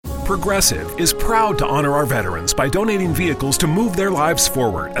Progressive is proud to honor our veterans by donating vehicles to move their lives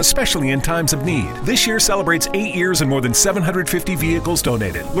forward, especially in times of need. This year celebrates 8 years and more than 750 vehicles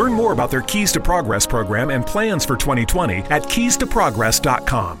donated. Learn more about their Keys to Progress program and plans for 2020 at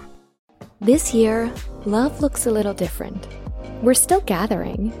keystoprogress.com. This year, love looks a little different. We're still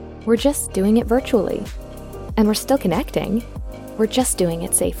gathering. We're just doing it virtually. And we're still connecting. We're just doing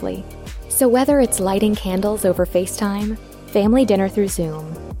it safely. So whether it's lighting candles over FaceTime, family dinner through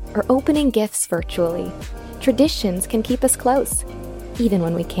Zoom, or opening gifts virtually, traditions can keep us close, even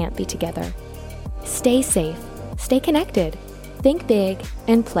when we can't be together. Stay safe, stay connected, think big,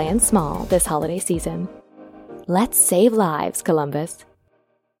 and plan small this holiday season. Let's save lives, Columbus.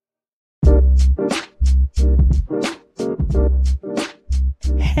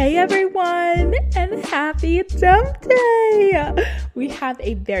 Hey everyone, and happy Dump Day! We have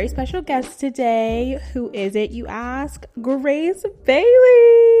a very special guest today. Who is it, you ask? Grace Bailey!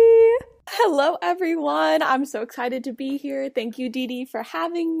 Hello everyone, I'm so excited to be here. Thank you, Dee Dee, for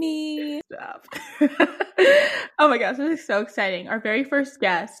having me. Stop. Oh my gosh, this is so exciting. Our very first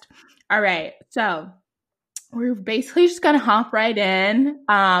guest. All right, so we're basically just gonna hop right in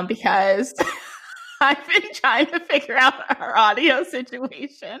because I've been trying to figure out our audio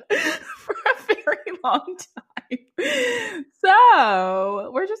situation for a very long time.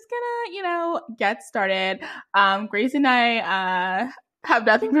 So we're just gonna, get started. Grace and I have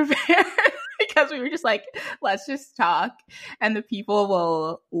nothing prepared because we were just like, let's just talk and the people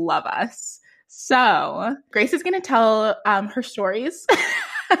will love us. So Grace is gonna tell her stories.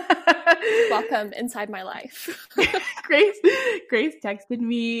 Welcome inside my life. Grace texted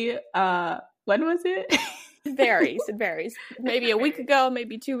me when was it? It varies. Maybe a week ago,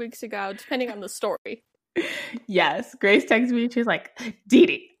 maybe 2 weeks ago, depending on the story. Yes. Grace texted me. She was like, Dee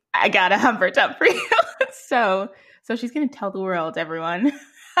Dee, I got a Humber Dump for you. So she's going to tell the world, everyone.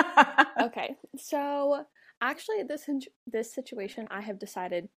 Okay. So actually, this situation, I have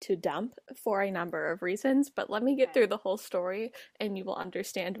decided to dump for a number of reasons, but let me get through the whole story and you will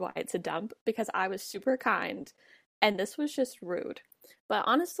understand why it's a dump, because I was super kind and this was just rude. But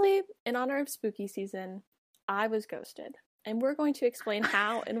honestly, in honor of spooky season, I was ghosted. And we're going to explain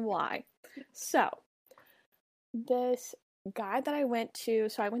how and why. So, this guy that I went to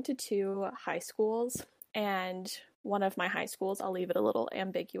two high schools, and one of my high schools, I'll leave it a little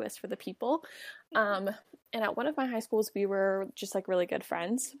ambiguous for the people. And at one of my high schools, we were just like really good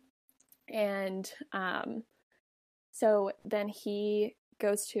friends. And so then he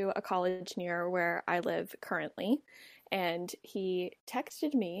goes to a college near where I live currently. And he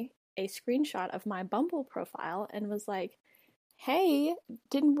texted me a screenshot of my Bumble profile and was like, hey,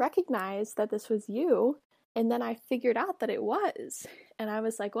 didn't recognize that this was you. And then I figured out that it was. And I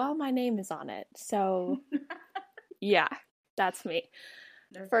was like, well, my name is on it. So yeah, that's me.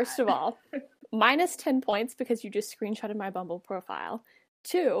 First of all, minus 10 points because you just screenshotted my Bumble profile.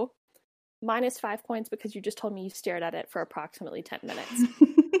 2, minus 5 points because you just told me you stared at it for approximately 10 minutes.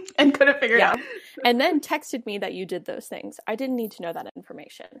 And couldn't figure it out. And then texted me that you did those things. I didn't need to know that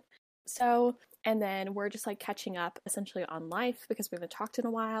information. So, and then we're just like catching up essentially on life because we haven't talked in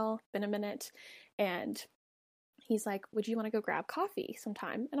a while, been a minute. And he's like, would you want to go grab coffee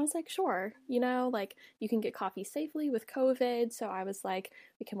sometime? And I was like, sure. Like you can get coffee safely with COVID. So I was like,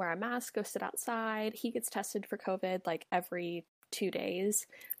 we can wear a mask, go sit outside. He gets tested for COVID like every 2 days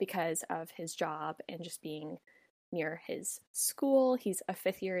because of his job and just being near his school. He's a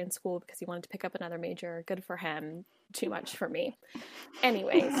 5th year in school because he wanted to pick up another major. Good for him. Too much for me.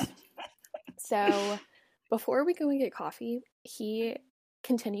 Anyways, so before we go and get coffee, he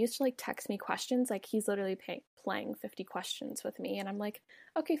continues to like text me questions. Like he's literally playing 50 questions with me. And I'm like,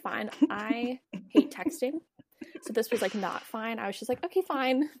 okay, fine. I hate texting. So this was like not fine. I was just like, okay,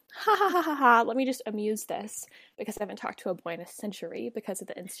 fine. Ha ha ha ha ha. Let me just amuse this because I haven't talked to a boy in a century because of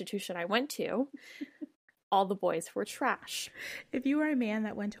the institution I went to. All the boys were trash. If you are a man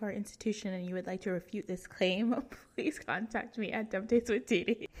that went to our institution and you would like to refute this claim, please contact me at Dump Days with Dee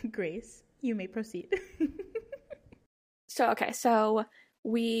Dee. Grace, you may proceed. So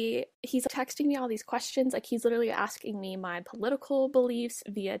he's texting me all these questions. Like he's literally asking me my political beliefs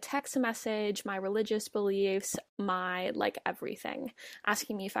via text message, my religious beliefs, my like everything.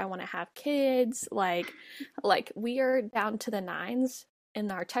 Asking me if I want to have kids. Like we are down to the nines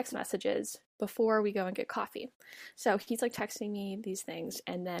in our text messages before we go and get coffee. So he's like texting me these things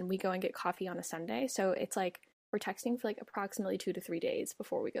and then we go and get coffee on a Sunday. So it's like we're texting for like approximately 2 to 3 days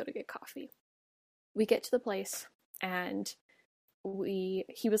before we go to get coffee. We get to the place and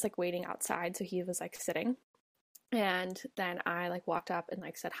he was like waiting outside, so he was like sitting. And then I like walked up and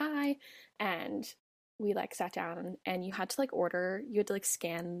like said hi, and we like sat down and you had to like order, you had to like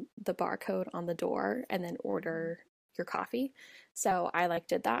scan the barcode on the door and then order your coffee. So I like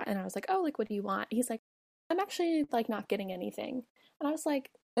did that and I was like, oh, like what do you want? He's like, I'm actually like not getting anything. And I was like,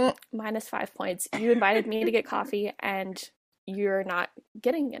 minus 5 points. You invited me to get coffee and you're not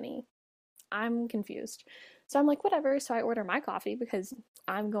getting any. I'm confused. So I'm like, whatever. So I order my coffee because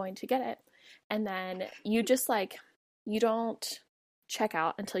I'm going to get it. And then you just like, you don't check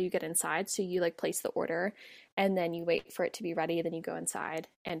out until you get inside. So you like place the order and then you wait for it to be ready. Then you go inside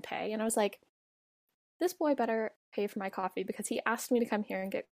and pay. And I was like, this boy better pay for my coffee because he asked me to come here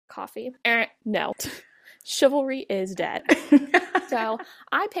and get coffee. No. Chivalry is dead. So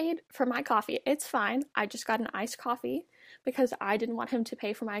I paid for my coffee. It's fine. I just got an iced coffee because I didn't want him to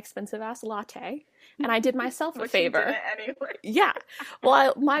pay for my expensive ass latte. And I did myself a favor. Anyway. Yeah.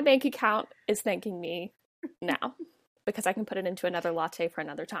 Well, my bank account is thanking me now because I can put it into another latte for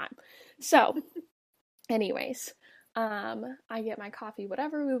another time. So anyways, I get my coffee,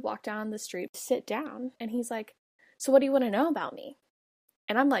 whatever. We walk down the street, sit down, and he's like, so what do you want to know about me?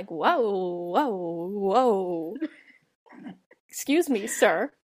 And I'm like, whoa. Excuse me,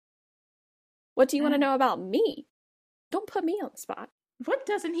 sir. What do you want to know about me? Don't put me on the spot. What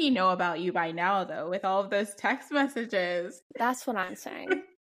doesn't he know about you by now, though, with all of those text messages? That's what I'm saying.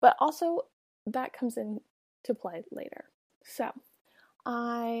 But also, that comes into play later. So,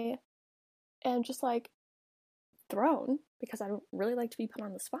 I am just like thrown because I don't really like to be put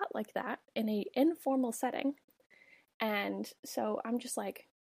on the spot like that in an informal setting. And so I'm just like,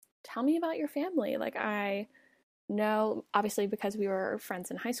 tell me about your family. Like, I know, obviously, because we were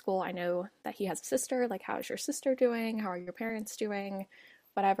friends in high school, I know that he has a sister. Like, how is your sister doing? How are your parents doing?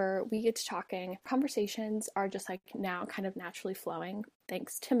 Whatever. We get to talking. Conversations are just like now kind of naturally flowing,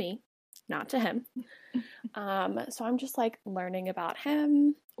 thanks to me, not to him. So I'm just like learning about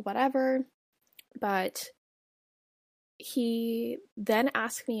him, whatever. But he then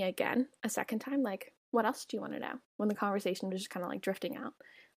asked me again a second time, like, what else do you want to know? When the conversation was just kind of like drifting out.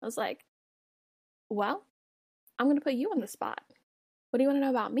 I was like, well, I'm going to put you on the spot. What do you want to know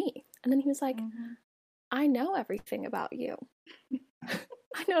about me? And then he was like, I know everything about you.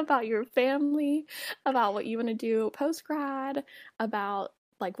 I know about your family, about what you want to do post-grad, about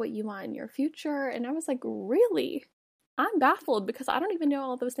like what you want in your future. And I was like, really? I'm baffled because I don't even know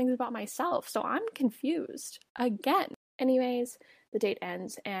all those things about myself. So I'm confused again. Anyways, the date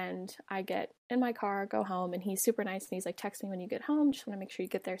ends and I get in my car, go home, and he's super nice and he's like, text me when you get home, just want to make sure you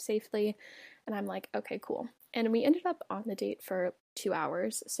get there safely. And I'm like, okay, cool. And we ended up on the date for 2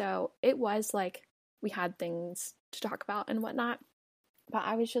 hours. So it was like we had things to talk about and whatnot. But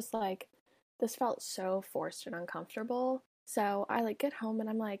I was just like, this felt so forced and uncomfortable. So I like get home and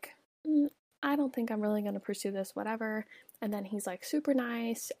I'm like, I don't think I'm really going to pursue this, whatever. And then he's like super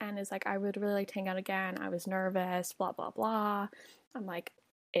nice and is like, I would really like to hang out again. I was nervous, blah, blah, blah. I'm like,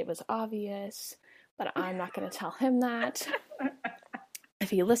 it was obvious, but I'm not going to tell him that. If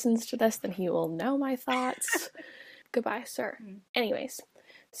he listens to this, then he will know my thoughts. Goodbye, sir. Anyways,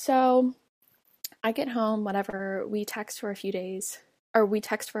 so I get home, whatever. We text for a few days, or we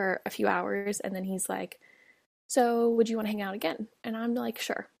text for a few hours, and then he's like, so would you want to hang out again? And I'm like,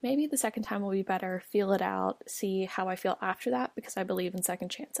 sure. Maybe the second time will be better. Feel it out. See how I feel after that because I believe in second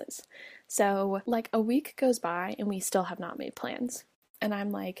chances. So like a week goes by and we still have not made plans. And I'm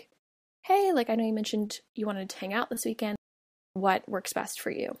like, hey, like I know you mentioned you wanted to hang out this weekend. What works best for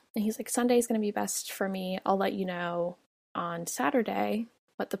you? And he's like, Sunday's going to be best for me. I'll let you know on Saturday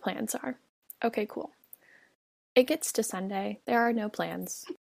what the plans are. Okay, cool. It gets to Sunday. There are no plans.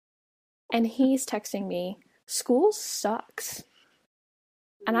 And he's texting me, school sucks.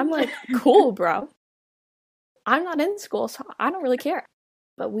 And I'm like, cool, bro. I'm not in school, so I don't really care.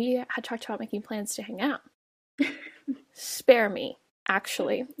 But we had talked about making plans to hang out. Spare me,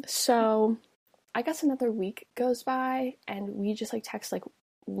 actually. So I guess another week goes by and we just like text like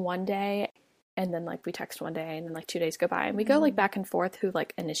one day and then like we text one day and then like 2 days go by and we go like back and forth who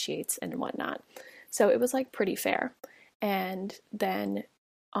like initiates and whatnot. So it was like pretty fair. And then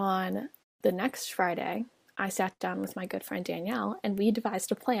on the next Friday, I sat down with my good friend Danielle and we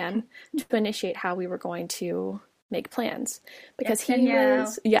devised a plan to initiate how we were going to make plans because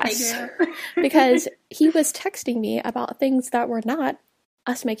because he was texting me about things that were not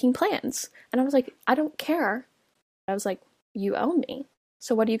us making plans. And I was like, I don't care. I was like, you own me.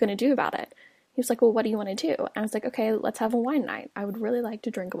 So what are you going to do about it? He was like, well, what do you want to do? And I was like, okay, let's have a wine night. I would really like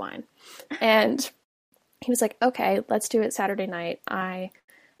to drink wine. And he was like, okay, let's do it Saturday night. I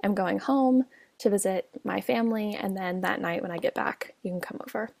am going home to visit my family, and then that night when I get back, you can come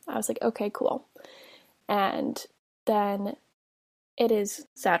over. I was like, okay, cool. And then it is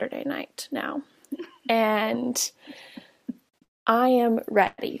Saturday night now, And I am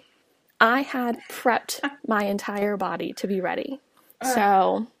ready. I had prepped my entire body to be ready.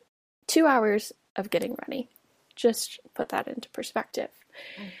 So 2 hours of getting ready. Just put that into perspective.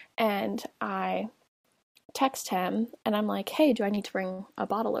 And I text him and I'm like, hey, do I need to bring a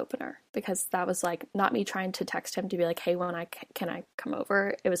bottle opener? Because that was like not me trying to text him to be like, hey, can I come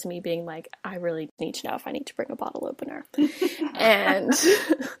over? It was me being like, I really need to know if I need to bring a bottle opener. And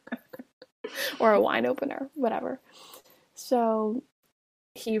or a wine opener, whatever. So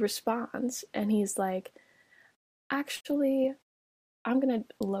he responds and he's like, actually, I'm going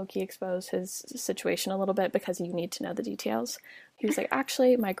to low-key expose his situation a little bit because you need to know the details. He was like,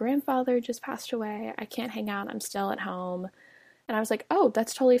 actually, my grandfather just passed away. I can't hang out. I'm still at home. And I was like, oh,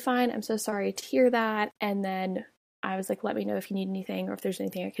 that's totally fine. I'm so sorry to hear that. And then I was like, let me know if you need anything or if there's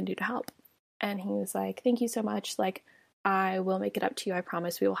anything I can do to help. And he was like, thank you so much. Like, I will make it up to you. I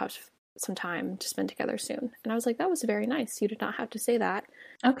promise we will have some time to spend together soon. And I was like, that was very nice. You did not have to say that.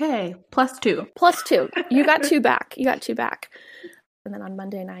 Okay. +2. +2. You got 2 back. You got 2 back. And then on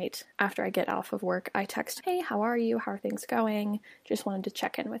Monday night, after I get off of work, I text, hey, how are you? How are things going? Just wanted to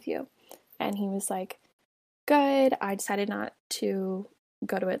check in with you. And he was like, good. I decided not to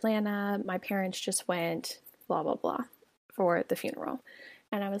go to Atlanta. My parents just went, blah, blah, blah, for the funeral.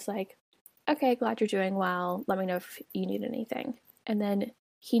 And I was like, okay, glad you're doing well. Let me know if you need anything. And then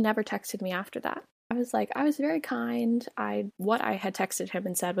he never texted me after that. I was like, I was very kind. What I had texted him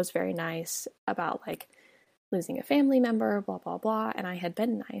and said was very nice about like losing a family member, blah, blah, blah. And I had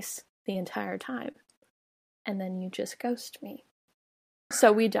been nice the entire time. And then you just ghost me.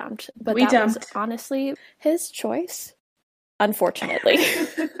 So we dumped. But that was honestly his choice, unfortunately.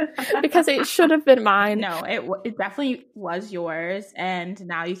 Because it should have been mine. No, it definitely was yours. And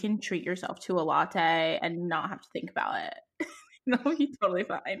now you can treat yourself to a latte and not have to think about it. No, you're totally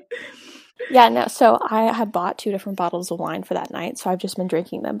fine. Yeah, no. So I had bought 2 different bottles of wine for that night. So I've just been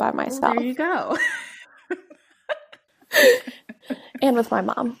drinking them by myself. Well, there you go. And with my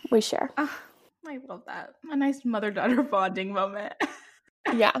mom, we share. I love that. A nice mother-daughter bonding moment.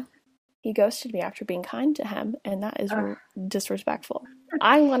 Yeah. He ghosted me after being kind to him, and that is disrespectful.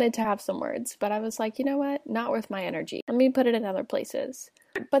 I wanted to have some words, but I was like, you know what? Not worth my energy. Let me put it in other places.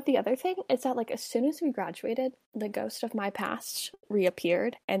 But the other thing is that, like, as soon as we graduated, the ghost of my past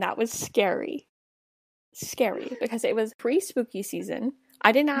reappeared, and that was scary. Scary, because it was pre-spooky season.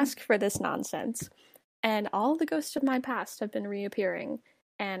 I didn't ask for this nonsense. And all the ghosts of my past have been reappearing,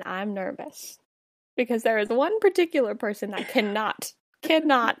 and I'm nervous. Because there is one particular person that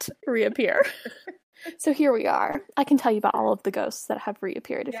cannot reappear. So here we are. I can tell you about all of the ghosts that have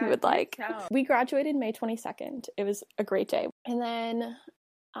reappeared if you would like. We graduated May 22nd. It was a great day. And then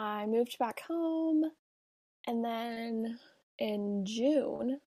I moved back home. And then in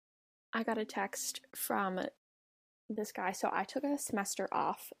June, I got a text from this guy. So I took a semester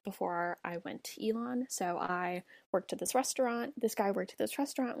off before I went to Elon. So I worked at this restaurant. This guy worked at this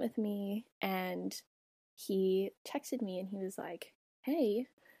restaurant with me. And he texted me and he was like, hey,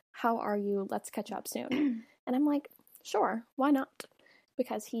 how are you? Let's catch up soon. And I'm like, sure, why not?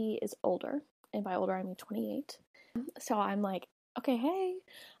 Because he is older. And by older, I mean 28. So I'm like, okay, hey.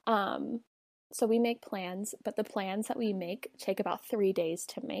 So we make plans, but the plans that we make take about 3 days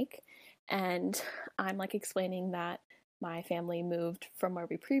to make. And I'm like explaining that my family moved from where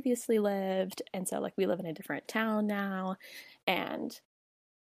we previously lived. And so like we live in a different town now. And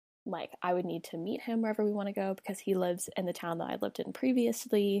like I would need to meet him wherever we want to go because he lives in the town that I lived in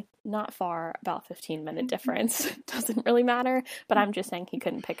previously. Not far, about 15-minute difference. Doesn't really matter. But I'm just saying he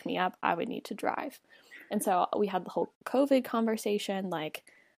couldn't pick me up. I would need to drive. And so we had the whole COVID conversation.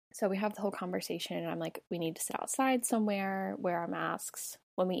 So we have the whole conversation and I'm like, we need to sit outside somewhere, wear our masks.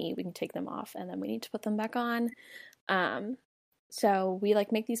 When we eat, we can take them off and then we need to put them back on. So we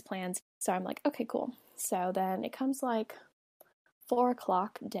like make these plans. So I'm like, okay, cool. So then it comes like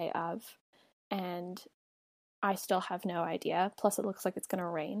 4:00 day of, and I still have no idea. Plus it looks like it's going to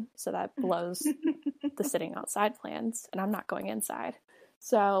rain. So that blows the sitting outside plans and I'm not going inside.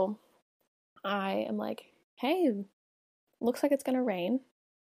 So I am like, hey, looks like it's going to rain.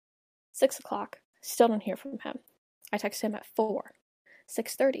 6:00, still don't hear from him. I text him at 4.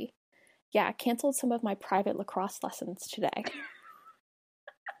 6:30. Yeah, I canceled some of my private lacrosse lessons today.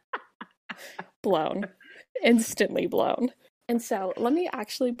 Blown. Instantly blown. And so let me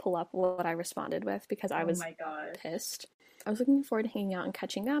actually pull up what I responded with because I was pissed. I was looking forward to hanging out and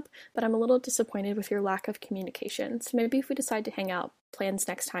catching up, but I'm a little disappointed with your lack of communication. So maybe if we decide to hang out, plans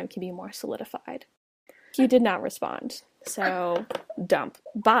next time can be more solidified. He did not respond. So dump.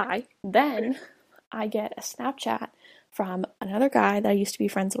 Bye. Then I get a Snapchat from another guy that I used to be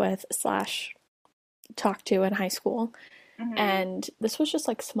friends with / talked to in high school. Mhm. And this was just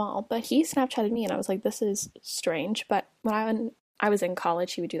like small, but he Snapchatted me and I was like, this is strange. But when I was in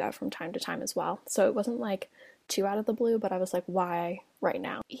college, he would do that from time to time as well. So it wasn't like too out of the blue, but I was like, why right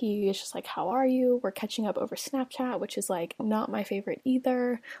now? He is just like, how are you? We're catching up over Snapchat, which is like not my favorite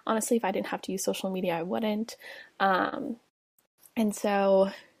either. Honestly, if I didn't have to use social media, I wouldn't. And so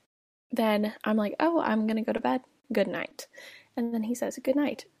then I'm like, oh, I'm gonna go to bed. Good night. And then he says, good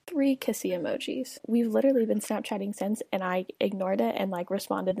night. 3 kissy emojis. We've literally been Snapchatting since, and I ignored it and like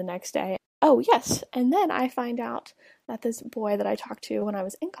responded the next day. Oh, yes. And then I find out that this boy that I talked to when I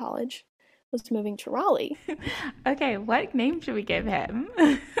was in college was moving to Raleigh. Okay, what name should we give him?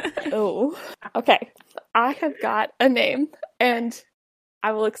 Oh, okay. I have got a name, and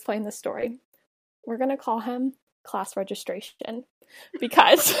I will explain the story. We're going to call him Class Registration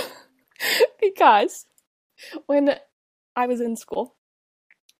because when I was in school,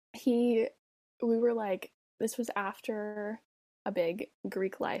 we were like, this was after a big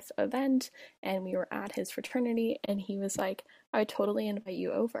Greek life event, and we were at his fraternity, and he was like, I would totally invite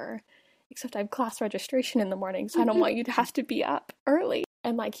you over, except I have class registration in the morning, so I don't want you to have to be up early.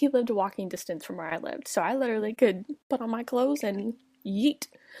 And like, he lived a walking distance from where I lived, so I literally could put on my clothes and yeet.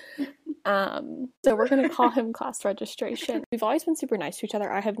 So we're gonna call him Class Registration. We've always been super nice to each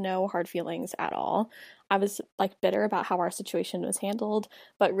other. I have no hard feelings at all. I was like bitter about how our situation was handled,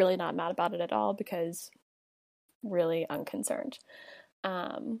 but really not mad about it at all because really unconcerned.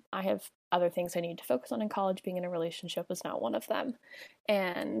 I have other things I need to focus on in college. Being in a relationship was not one of them,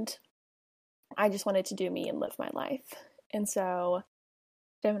 and I just wanted to do me and live my life. And so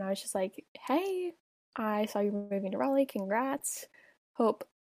Jim and I was just like, hey, I saw you moving to Raleigh. Congrats. Hope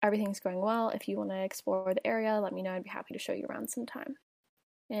everything's going well. If you want to explore the area, let me know. I'd be happy to show you around sometime.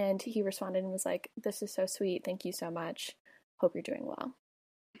 And he responded and was like, this is so sweet. Thank you so much. Hope you're doing well.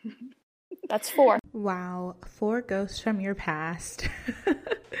 That's 4. Wow, 4 ghosts from your past.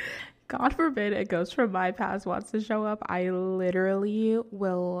 God forbid a ghost from my past wants to show up. I literally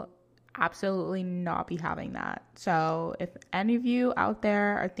will absolutely not be having that. So if any of you out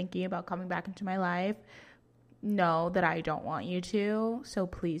there are thinking about coming back into my life, know that I don't want you to, so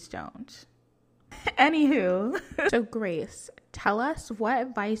please don't. Anywho, so Grace, tell us, what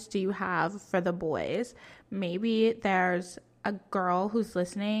advice do you have for the boys? Maybe there's a girl who's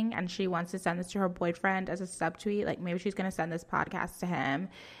listening and she wants to send this to her boyfriend as a subtweet. Like, maybe she's going to send this podcast to him,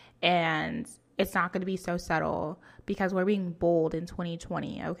 and it's not going to be so subtle because we're being bold in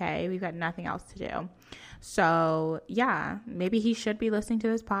 2020, okay? We've got nothing else to do. So, yeah, maybe he should be listening to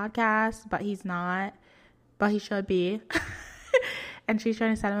this podcast, but he's not, but he should be. And she's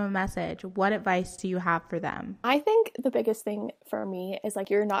trying to send him a message. What advice do you have for them? I think the biggest thing for me is like,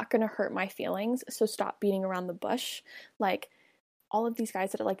 you're not going to hurt my feelings, so stop beating around the bush. Like, all of these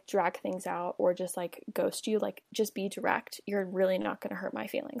guys that like drag things out or just like ghost you, like, just be direct. You're really not going to hurt my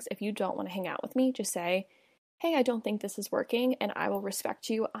feelings. If you don't want to hang out with me, just say, hey, I don't think this is working, and I will respect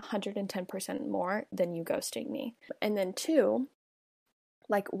you 110% more than you ghosting me. And then 2,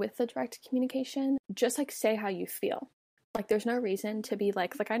 like, with the direct communication, just like say how you feel. Like, there's no reason to be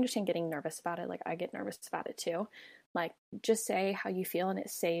like I understand getting nervous about it. Like, I get nervous about it too. Like, just say how you feel, and it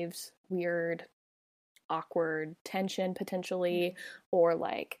saves weird, awkward tension potentially, or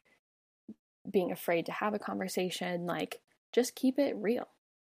like being afraid to have a conversation. Like, just keep it real.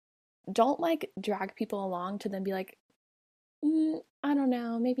 Don't like drag people along to then be like, I don't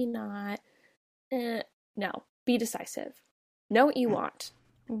know, maybe not. No, be decisive. Know what you want.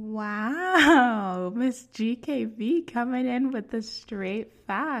 Wow, Miss GKV coming in with the straight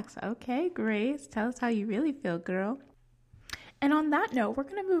facts. Okay, Grace, tell us how you really feel, girl. And on that note, we're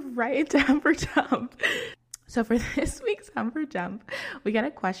going to move right into Humper Dump. So for this week's Humper Dump, we got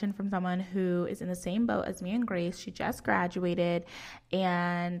a question from someone who is in the same boat as me and Grace. She just graduated,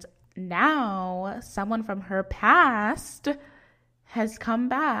 and now someone from her past has come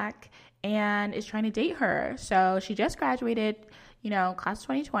back and is trying to date her. So she just graduated, class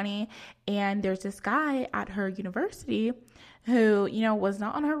 2020, and there's this guy at her university who, was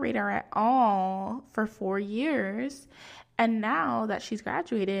not on her radar at all for 4 years. And now that she's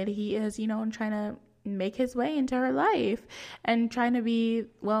graduated, he is, trying to make his way into her life and trying to be,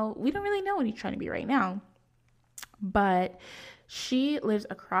 well, we don't really know what he's trying to be right now. But she lives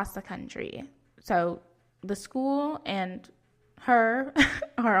across the country. So the school and her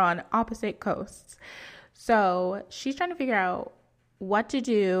are on opposite coasts. So she's trying to figure out what to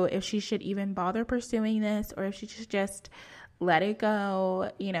do, if she should even bother pursuing this, or if she should just let it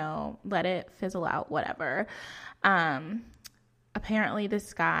go, let it fizzle out, whatever. Apparently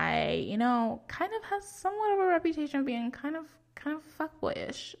this guy, kind of has somewhat of a reputation of being kind of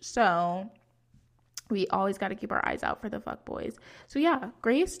fuckboyish. So We always got to keep our eyes out for the fuck boys. So yeah,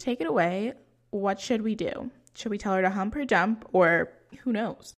 Grace, take it away. What should we do? Should we tell her to hump or dump, or who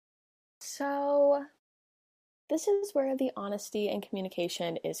knows? So this is where the honesty and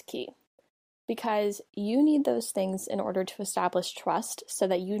communication is key, because you need those things in order to establish trust so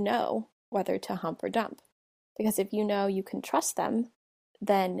that you know whether to hump or dump. Because if you know you can trust them,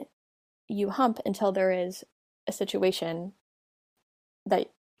 then you hump until there is a situation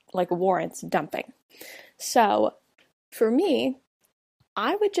that like warrants dumping. So for me,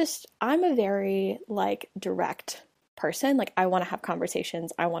 I'm a very like direct person. Like I want to have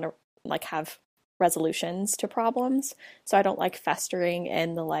conversations. I want to like have resolutions to problems. So I don't like festering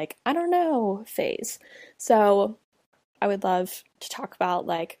in the like, I don't know phase. So I would love to talk about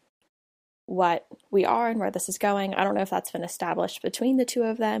like what we are and where this is going. I don't know if that's been established between the two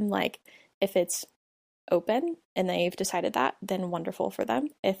of them. Like if it's open and they've decided that, then wonderful for them.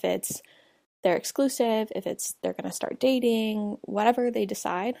 If it's they're exclusive, if it's they're going to start dating, whatever they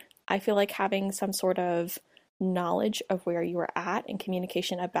decide, I feel like having some sort of knowledge of where you are at and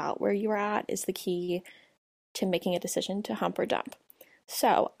communication about where you are at is the key to making a decision to hump or dump.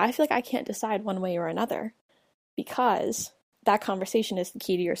 So I feel like I can't decide one way or another because that conversation is the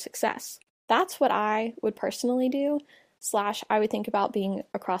key to your success. That's what I would personally do. / I would think about being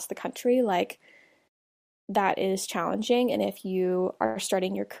across the country. Like that is challenging. And if you are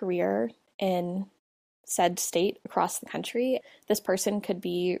starting your career in said state across the country, this person could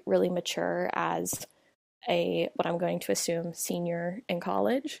be really mature as what I'm going to assume senior in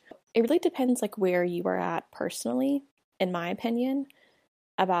college. It really depends like where you are at personally, in my opinion,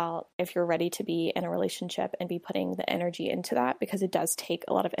 about if you're ready to be in a relationship and be putting the energy into that, because it does take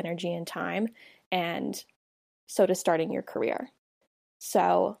a lot of energy and time, and so does starting your career.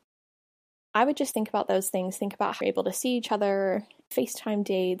 So I would just think about those things, think about how you're able to see each other, FaceTime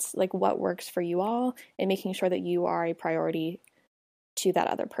dates, like what works for you all, and making sure that you are a priority to that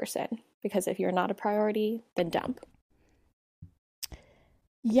other person. Because if you're not a priority, then dump.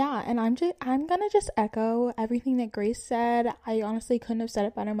 Yeah, and I'm gonna just echo everything that Grace said. I honestly couldn't have said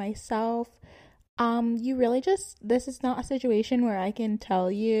it better myself. You really this is not a situation where I can tell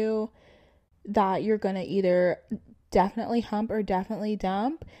you that you're gonna either definitely hump or definitely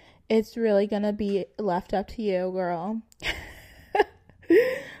dump. It's really gonna be left up to you, girl.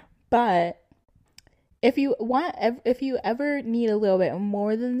 But if you ever need a little bit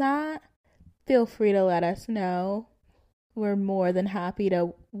more than that, feel free to let us know. We're more than happy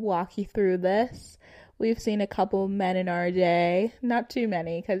to walk you through this. We've seen a couple men in our day, not too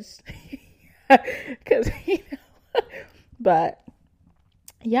many, because but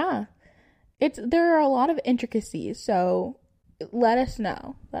yeah, there are a lot of intricacies. So let us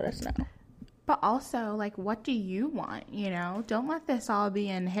know. But also, like, what do you want? Don't let this all be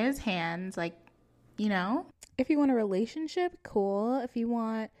in his hands. Like, if you want a relationship, cool. If you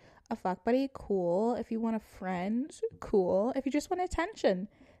want a fuck buddy, cool. If you want a friend, cool. If you just want attention,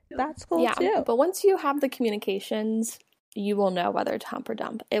 that's cool too. But once you have the communications, you will know whether to hump or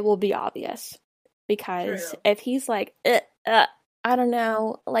dump. It will be obvious. Because if he's like, I don't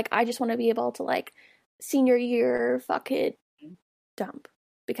know, like, I just want to be able to, like, senior year, fuck it, dump.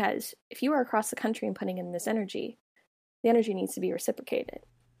 Because if you are across the country and putting in this energy, the energy needs to be reciprocated.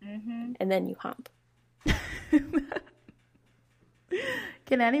 Mm-hmm. And then you hump.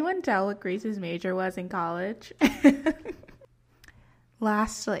 Can anyone tell what Grace's major was in college?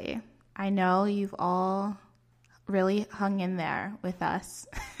 Lastly, I know you've all really hung in there with us,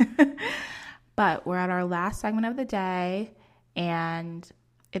 but we're at our last segment of the day, and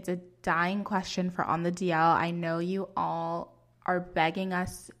it's a dying question for On the DL. I know you all are begging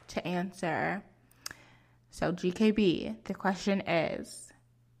us to answer. So GKB, the question is,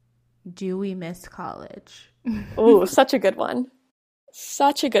 do we miss college? Oh, such a good one.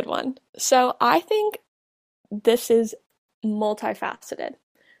 Such a good one. So I think this is multifaceted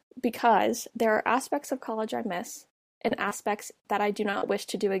because there are aspects of college I miss and aspects that I do not wish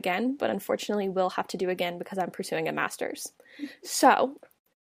to do again, but unfortunately will have to do again because I'm pursuing a master's. So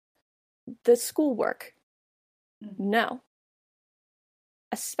the schoolwork, no.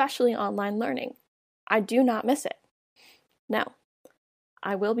 Especially online learning. I do not miss it. No.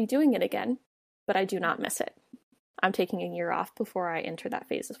 I will be doing it again, but I do not miss it. I'm taking a year off before I enter that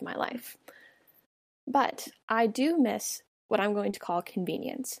phase of my life. But I do miss what I'm going to call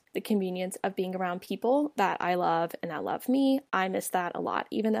convenience. The convenience of being around people that I love and that love me. I miss that a lot,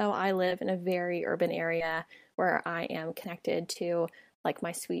 even though I live in a very urban area where I am connected to like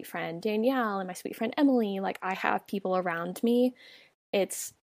my sweet friend Danielle and my sweet friend Emily. Like I have people around me.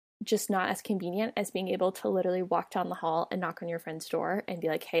 It's just not as convenient as being able to literally walk down the hall and knock on your friend's door and be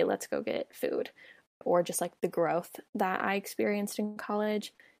like, hey, let's go get food. or just like the growth that I experienced in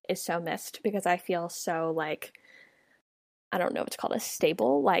college is so missed because I feel so like, I don't know what to call this,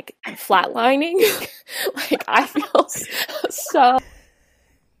 stable, like flatlining. Like I feel so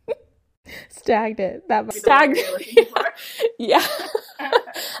stagnant. Stagnant. Yeah.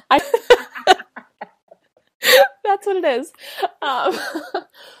 That's what it is.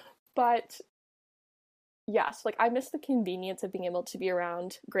 But yes, like I miss the convenience of being able to be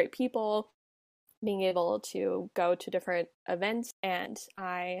around great people, being able to go to different events, and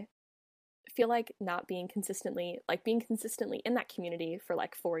I feel like not being consistently in that community for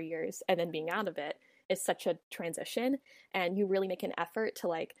like 4 years and then being out of it is such a transition, and you really make an effort to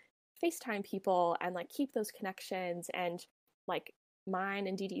like FaceTime people and like keep those connections, and like mine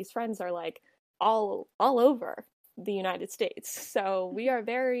and Dee Dee's friends are like all over the United States, so we are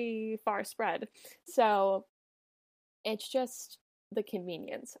very far spread. So it's just the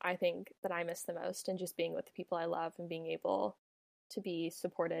convenience, I think, that I miss the most, and just being with the people I love and being able to be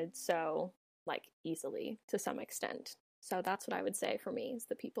supported so like easily to some extent. So that's what I would say for me is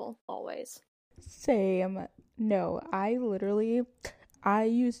the people always. Same. No, I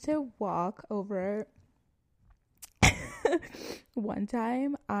used to walk over. One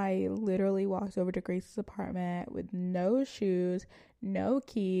time I literally walked over to Grace's apartment with no shoes, no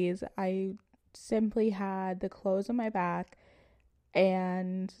keys. I simply had the clothes on my back,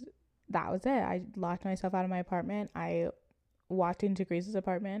 and that was it. I locked myself out of my apartment. I walked into Grace's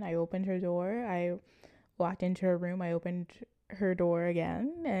apartment. I opened her door. I walked into her room. I opened her door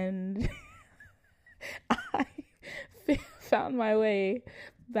again, and I found my way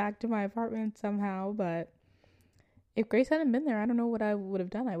back to my apartment somehow. But if Grace hadn't been there, I don't know what I would have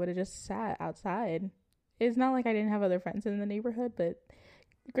done. I would have just sat outside. It's not like I didn't have other friends in the neighborhood, but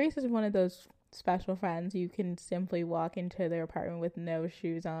Grace is one of those special friends you can simply walk into their apartment with no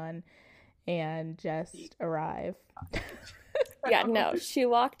shoes on and just arrive. Yeah, no, she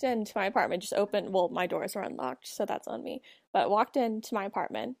walked into my apartment, just opened, well, my doors are unlocked, so that's on me, but walked into my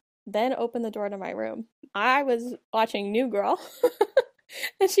apartment, then opened the door to my room. I was watching New Girl,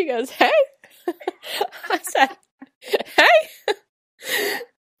 and she goes, "Hey." I said, "Hey."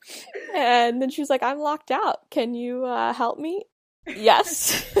 And then she was like, "I'm locked out. Can you help me?"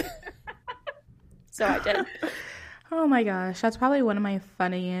 Yes. So I did. Oh my gosh, that's probably one of the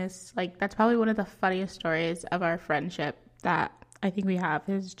funniest stories of our friendship that I think we have.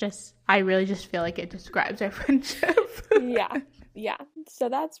 Is just, I really just feel like it describes our friendship. Yeah. So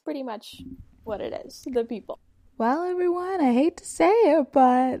that's pretty much what it is, the people. Well, everyone, I hate to say it,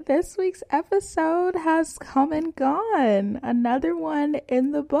 but this week's episode has come and gone. Another one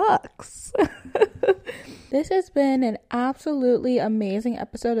in the books. This has been an absolutely amazing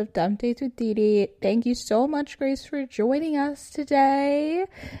episode of Dump Dates with Dee Dee. Thank you so much, Grace, for joining us today.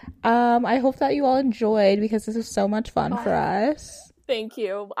 I hope that you all enjoyed, because this is so much fun for us. Thank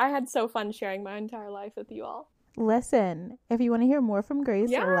you. I had so fun sharing my entire life with you all. Listen, if you want to hear more from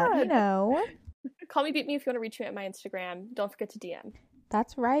Grace, let me know. Call me, beat me if you want to reach me at my Instagram. Don't forget to DM.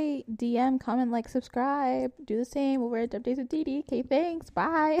 That's right. DM, comment, like, subscribe. Do the same over at Dump Dates with Dee Dee. Okay, thanks.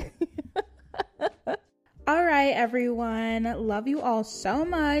 Bye. All right, everyone. Love you all so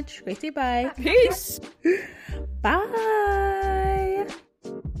much. Gracie, bye. Peace. Bye.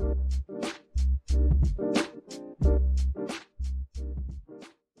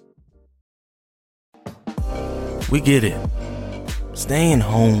 We get it. Staying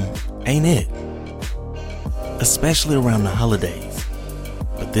home ain't it. Especially around the holidays.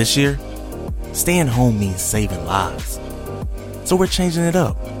 But this year, staying home means saving lives. So we're changing it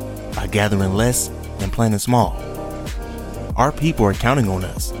up by gathering less and planning small. Our people are counting on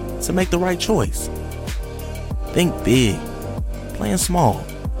us to make the right choice. Think big, plan small.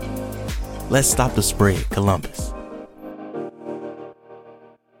 Let's stop the spread, Columbus.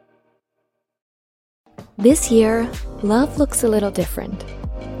 This year, love looks a little different.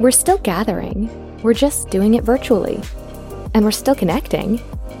 We're still gathering. We're just doing it virtually. And we're still connecting.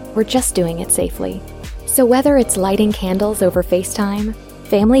 We're just doing it safely. So whether it's lighting candles over FaceTime,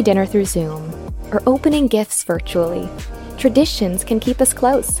 family dinner through Zoom, or opening gifts virtually, traditions can keep us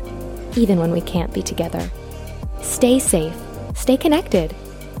close, even when we can't be together. Stay safe, stay connected,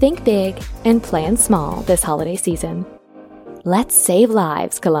 think big, and plan small this holiday season. Let's save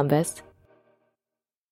lives, Columbus.